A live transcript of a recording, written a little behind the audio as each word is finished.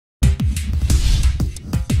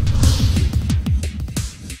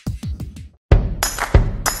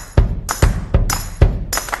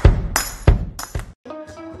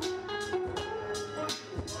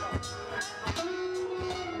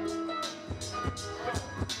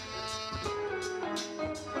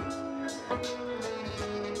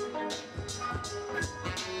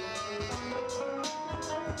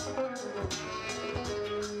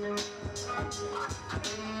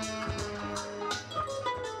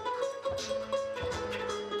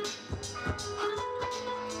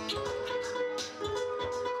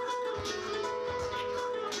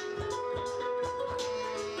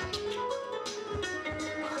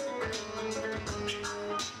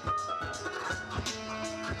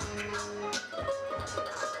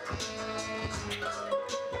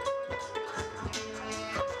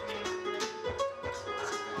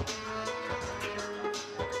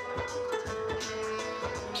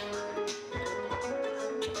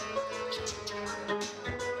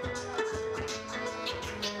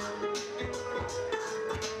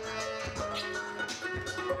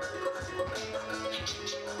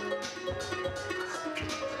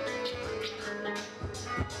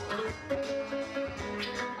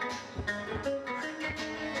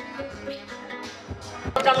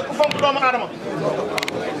ku fonk doomu aadama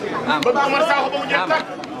ba ba Omar Sakho ba mu jeex tak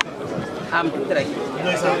am tuuti rek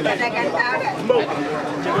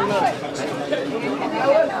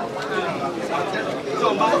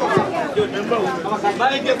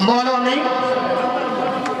mbooloo mi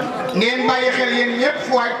ngeen bàyyi xel yéen ñëpp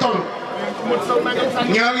fu waay toll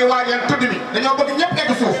ñoo ngi waajal tudd bi dañoo bëgg ñëpp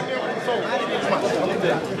egg suuf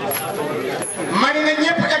mani na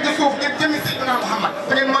ñëpp egg suuf ngeen jëmi Seydina Muhammad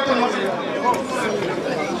te ngeen moytu moo fi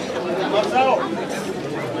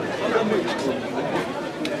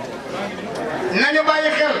nañu bàyyi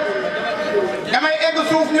xel damay egg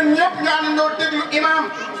suuf ñun ñëpp ñu àndandoo déglu imam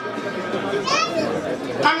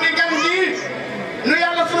xam ni gan gii nu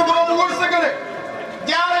yàlla sunu borom wërsëgale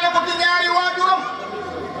jaarale ko ci ñaari waajuram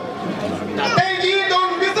tey jii doon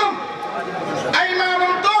bisam ay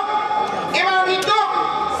maamam toog imam yi toog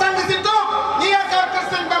sang si toog ñi yaakaar kër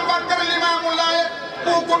sëñ Bamba kër limaamu laaye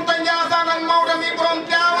ku kunta Njaasaan ak Maodo mi borom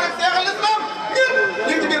Tiwaawan ak Seex al Islam ñëpp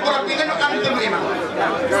ñu ngi ci biir borom bi nañu am déglu imam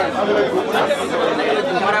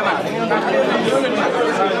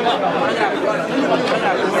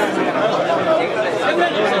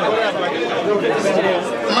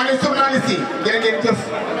ma ne journaliste yi jërë ngeen jëf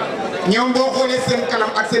ñoom boo xoolee seen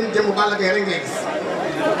kanam ak seen jëmm Balla Gaye rek ngay gis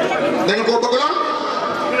dañu koo bëgg lool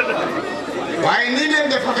waaye nii ngeen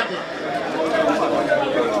def rafet na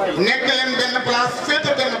nekk leen benn place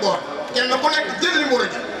féete benn boor kenn ku nekk jël li mu war a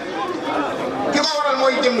jël ki ko waral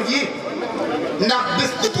mooy jëmm ji ndax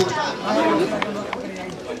bis du tuuti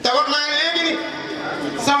te wax naa léegi ni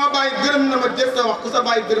sama baay gërëm na ma jëf te wax ku sa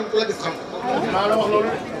baay gërëm ku la gis xam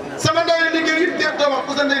sama ndey liggéey it def te wax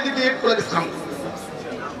ku sa ndey liggéey it ku la gis xam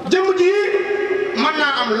jëmm ji mën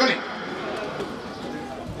naa am lu ne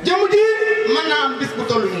jëmm ji mën naa am bis bu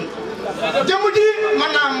toll nii jëmm ji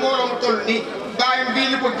mën naa am mbooloo mu toll nii baayam bii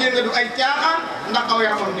li ko génne du ay caaxaan ndax aw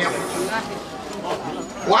yaramam neexul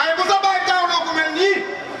waaye bu sa baay taawloo ku mel nii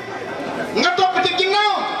nga topp ci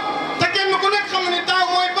ginnaaw te kenn ku nekk xam ne taaw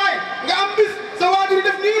mooy baay nga am bis sa waajur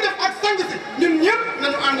def nii def ak sang si ñun ñëpp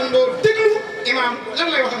nañu àndandoo déglu imaam lan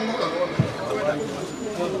lay wax ak mbooloo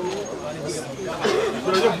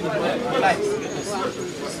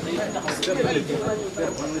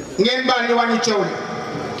ngeen baal ñu wàññi coow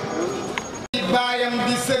li baayam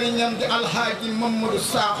di sëriñam di alxaaji Mamadou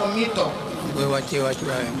Sakho mi toog koy wàccee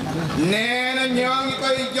wàccuwaayam nee na ñoo ngi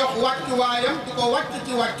koy jox wàccuwaayam di ko wàcc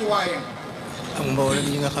ci wàccuwaayam ak mboolem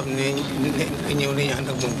ñi nga xam ne ñëw nañu ànd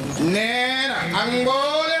ak moom nee na ak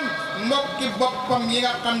mboolem mbokki boppam yi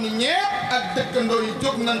nga xam ne ñepp ak dëkkandoo yi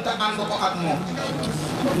jóg nañ te ànd ko ak moom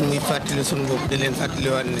ñu ngi fàttali sunu bopp di leen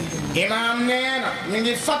fàttaliwaat ne imaam nee na ñu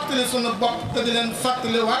ngi fàttali sunu bopp te di leen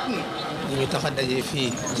fàttaliwaat ni li ñu tax a daje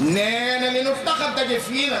fii nee na li ñu tax a daje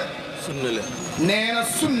fii la sunna la nee na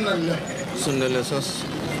sunna la sunna la sos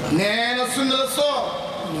nee na sunna la soo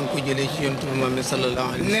ñu ngi ko jëlee ci yonent bi Muhammad sallallahu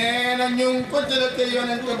alayhi wa sallam nee na ñu ngi ko jëlee ci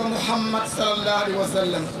yonent ba Muhammad sallallahu alayhi wa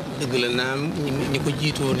sallam dëgg la naam ñi ko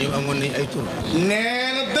jiitu woon ñëpp amoon nañu ay tur nee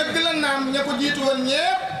na dëgg la naam ña ko jiitu woon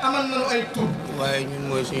ñëpp amoon nañu ay tur waaye ñun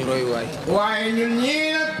mooy suñu royuwaay waaye ñun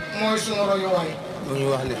ñii nag mooy suñu royuwaay moo ñu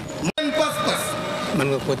wax ne mën pas-pas mën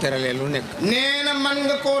nga koo teralee lu nekk nee na mën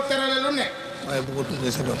nga koo terale lu nekk waaye bu ko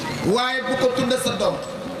tuddee sa doom waaye bu ko tudde sa doom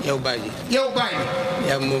yow baay ji yow baay bi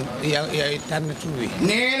yaa moom yaay tànn tur wi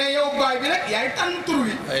nee na yow baay bi nag yaay tànn tur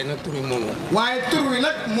wi waaye nag tur wi moom la waaye tur wi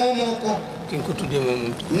nag moomoo ko ki nga ko tuddee moom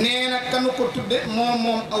moom nee na kanu ko tudde moom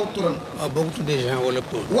aw turam waaw boo ko tuddee Jean wala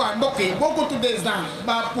Paul waaw mbokk yi boo ko tuddee Jean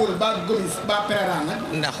ba Paul ba Gomis ba Pereira nag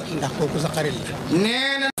ndax kooku sa xarit la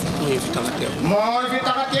nee na mooy fi tax a teew mooy fi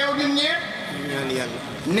tax a teew ñun ñëpp ñu ñaan yàlla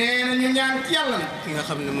nee na ñu ñaan ci yàlla nag ki nga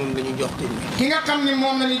xam ne moom la ñu jox tur wi ki nga xam ne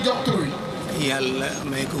moom la ñu jox tur wi yàlla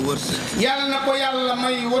may ko wërsëg. yàlla na ko yàlla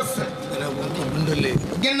may wërsëg. gannaaw ba mu ko dundalee.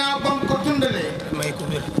 gannaaw ba mu ko dundalee. may ko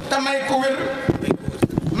wér. te may ko wér.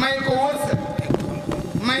 may ko wërsëg.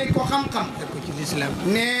 may ko xam-xam. teg ko ci lislaam.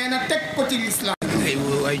 nee na teg ko ci lislaam.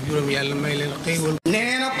 ay juróom yàlla may leen xéewal.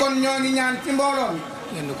 nee na kon ñoo ngi ñaan ci mbooloo mi.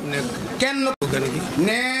 kenn ku nekk. kenn ko gan gi.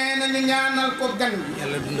 nee na ñu ñaanal ko gan gi.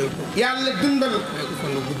 yàlla dundal ko. yàlla dundal ko. may ko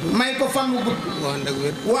fan wu gudd. may ko fan wu gudd. wu ànd ak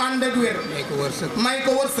wér. wu ànd ak wér. may ko wërsëg. may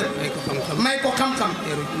ko wërsëg. may ko xam-xam. may ko xam-xam.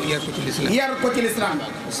 yar ko ci lislaam. yar ko ci lislaam.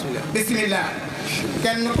 bismillah. bismillah.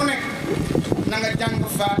 kenn ku nekk na nga jàng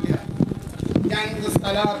faatiha. jàng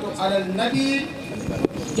salaatu alal nabi.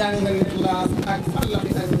 jàng Ixlaas ak Falaq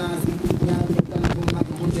ak Naas. ñaan gan bu mag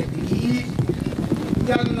bu njëkk yi.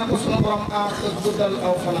 yàlla na ko sunu borom aar te guddal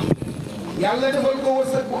aw fanam. yàlla defal ko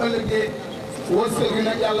wërsëg bu ëllëgee. wërsëg bi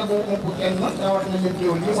nag yàlla boo ëpp kenn rawat na ñu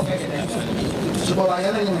jiwoon ñu ko fekkee day su boobaa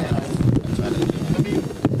yàlla ñu may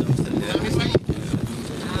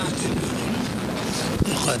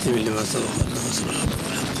xaatimi li ma sabaq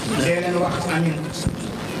dee leen wax amin.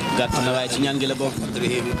 gàtt na waaye ci ñaan gi la bokk.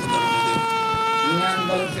 ñaan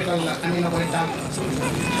balu fekkal la amin na koy tàmm.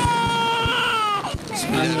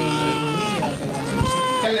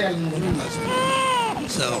 kale yàlla na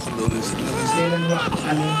sa wax doomu si la dee leen wax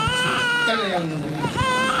amin. kale yàlla na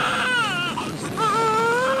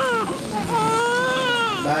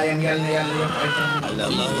baayam yàlla na yàlla yokk ay tàmm.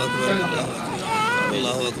 allahu akbar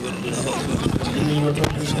allahu akbar allahu akbar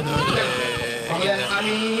wax leen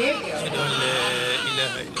amin.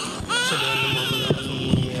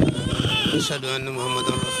 أشهد أن محمدا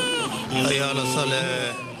رسول الله حي على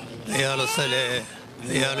الصلاة حي على الصلاة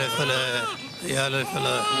حي على الفلاح حي على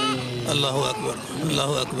الفلاح الله أكبر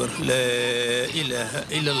الله أكبر لا إله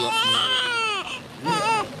إلا الله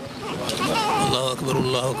الله أكبر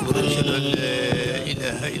الله أكبر أشهد أن لا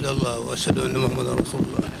إله إلا الله وأشهد أن محمدا رسول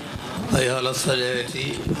الله حي على الصلاة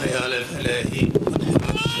حي على الفلاح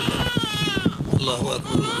الله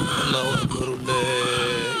أكبر الله أكبر لا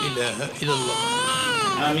إله إلا الله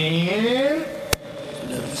amiin.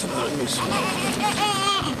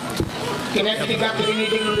 ki nekk ci gàtt bi ñuy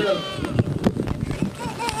déglu ndigal.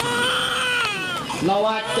 na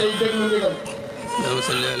waaj tey déglu ndigal. اللهم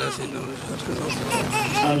صل على سيدنا محمد.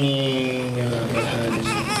 amiin ya rabbal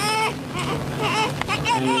aalamiin.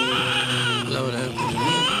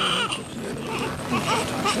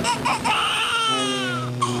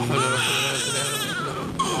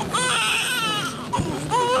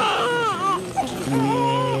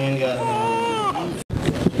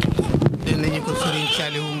 dinañu ko Serigne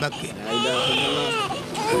Saliou Mbacké.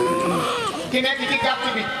 ki nekk ci gàtt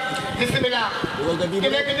bi bisimilah. ki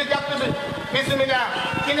nekk ci gàtt bi bisimilah.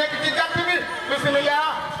 ki nekk ci gàtt bi bisimilah.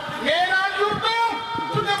 nee naa jur doom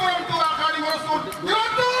tudde borom Tuuba Xaadimu Rasuul jur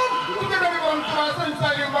doom tudde doomi borom Tuuba Serigne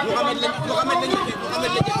Saliou Mbacké.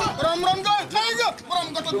 borom rom nga xëy nga borom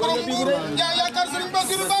nga tot borom nguur yaa yaakaar Serigne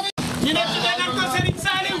Bassirou Ba. ñu nekk ci naan ko Serigne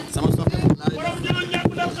Saliou. sama soxna borom jëloon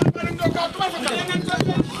ñàkk daal xam nga ne doo gaaw tubaab fa kàlla naan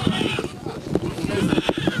ko.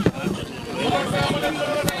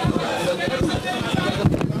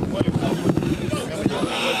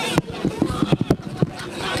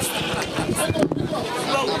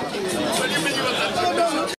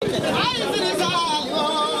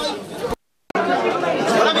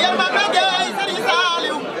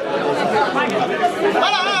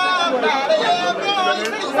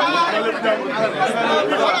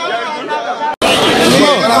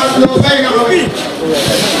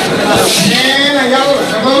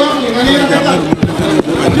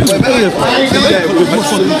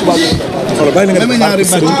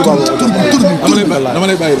 dama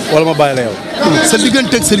lay bàyyi wala ma bàyyi la yow. sa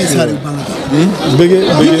diggante ak Serigne Saliou. bëggee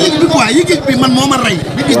yëg-yëg bi man moo ma rey.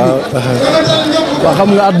 waaw xam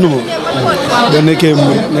nga àdduna moom boo nekkee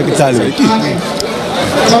mu nekk taalibe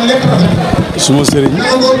suma sëriñ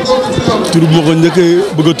tur bu ma ko njëkk a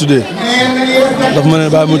bëgg a tuddee daf ma ne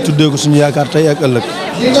bàyyi ma tuddee ko suñu yaakaar tey ak ëllëg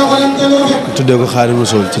tuddee ko Xaadimu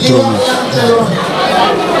Rasuul ci turam la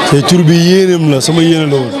te tur bi yéeneem la sama yéene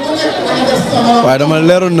la woon waaye dama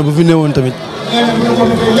leeroon na bu fi newoon tamit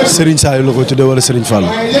Serigne Saliou la ko tuddee wala Serigne Fall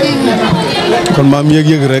kon maam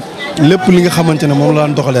yëg-yëg rek lépp li nga xamante ne moom la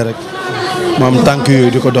daan doxalee rek maam tànk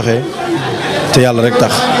yooyu di ko doxee te yàlla rek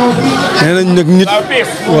tax nee nañ nag nit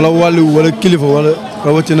wala wàllu wala kilifa wala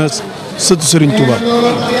rawatina sëtu Serigne Touba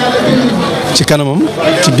ci kanamam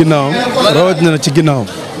ci ginnaawam rawatina ci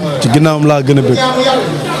ginnaawam laa gën a bëgg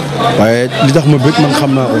waaye li tax ma bëgg man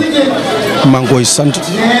xam naa ko maa ngi koy sant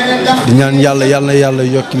di ñaan yàlla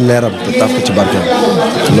yokki leeram te taaf ko ci barkeem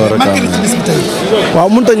loolu rek waaw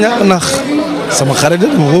mënut a ñàkk ndax sama xarit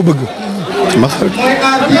dama koo bëgg sama xarit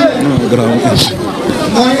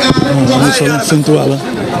sëñ Tuubaa la.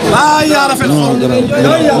 ah yaa rafet. non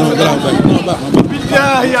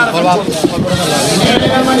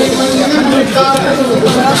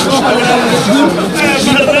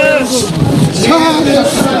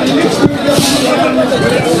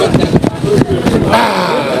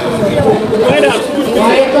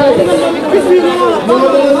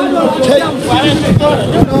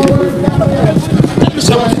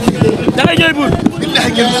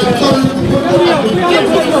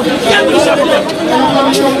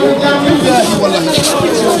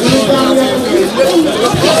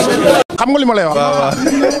xam nga li ma lay wax.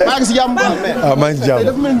 maa ngi si jàmm. waaw maa ngi si jàmm.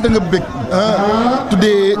 dafa mel ni da nga bëgg.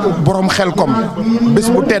 tuddee borom xel kom bés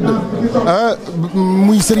bu tedd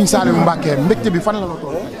muy Serigne Saliou Mbacké mbégte bi fan la la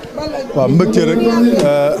toll. waaw mbégte rek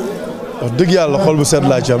wax dëgg yàlla xol bu sedd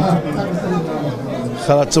laa ci am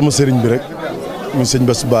xalaat sama sëriñ bi rek muy sëñ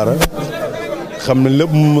Bass Baara xam ne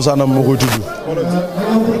lépp mu musaanam moo koy tudd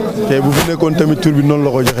te bu fi nekkoon tamit tur bi noonu la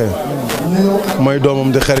ko joxee mooy doomam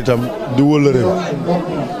di xaritam di wëllëreem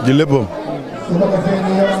di léppam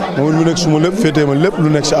moom mu nekk suma lépp féetee ma lépp lu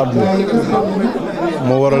nekk si àdduna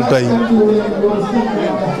moo waral tey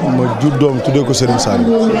ma jur doom tuddee ko Serigne Saliou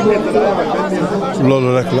loolu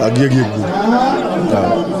rek la ak yëg-yëg bi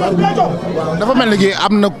waaw. dafa mel ni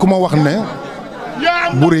am na ku ma wax ne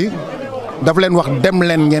Boury dafa leen wax dem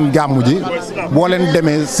leen ngeen gàmmu ji boo leen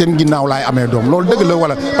demee seen ginnaaw laay amee doom loolu dëgg la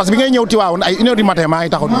wala parce que bi ngay ñëw Tiwaawoon ay 1h du matin maa ngi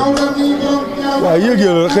taxaw. waaw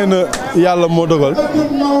yëg-yëg la xëy na yàlla moo dogal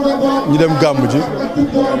ñu dem gàmmu ji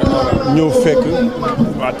ñëw fekk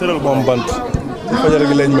moom bant fajar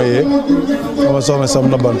gi lañ mayee sama soxna sam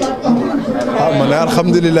na bant ma ne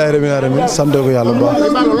alhamdulilahi rabbil alamin sant ko yàlla bu baax.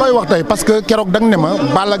 looy wax tey parce que keroog da nga ne ma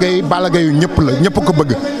Balla Gaye yu ñëpp la ñëpp ko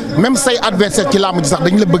bëgg même say adversaire ci làmb ji sax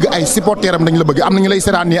dañ la bëgg ay supporters am dañ la bëgg am na ñu lay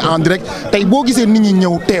seetaan nii en direct tey boo gisee nit ñi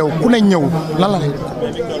ñëw teew ku ne ñëw lan la lay.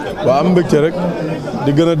 waaw am mbégte rek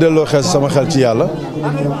di gën a delloo xel sama xel ci yàlla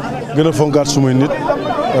gën a fonkaat sumay nit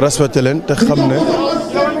respecté leen te xam ne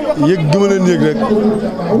yëg gi ma leen yëg rek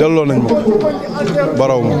delloo nañ ma ko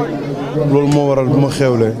baraw ma loolu moo waral bu ma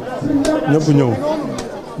xewlee ñëpp ñëw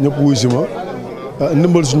ñëpp wuy si ma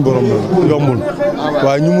ndimbal suñu borom la yombul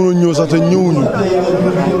waaye ñu mënoon ñëw sax te ñëwuñu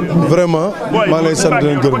vraiment maa ngi lay sant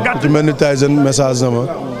leen gërëm ci mel ni Tyson message na ma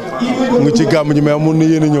nga ci gàmm ji mais amoon na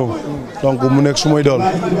yéen a ñëw donc mu nekk su may dool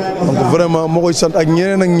donc vraiment moo koy sant ak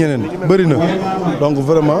ñeneen bëri na donc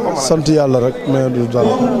vraiment sant yàlla rek mais du dara.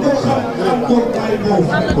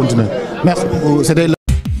 Continuez. Merci. C'était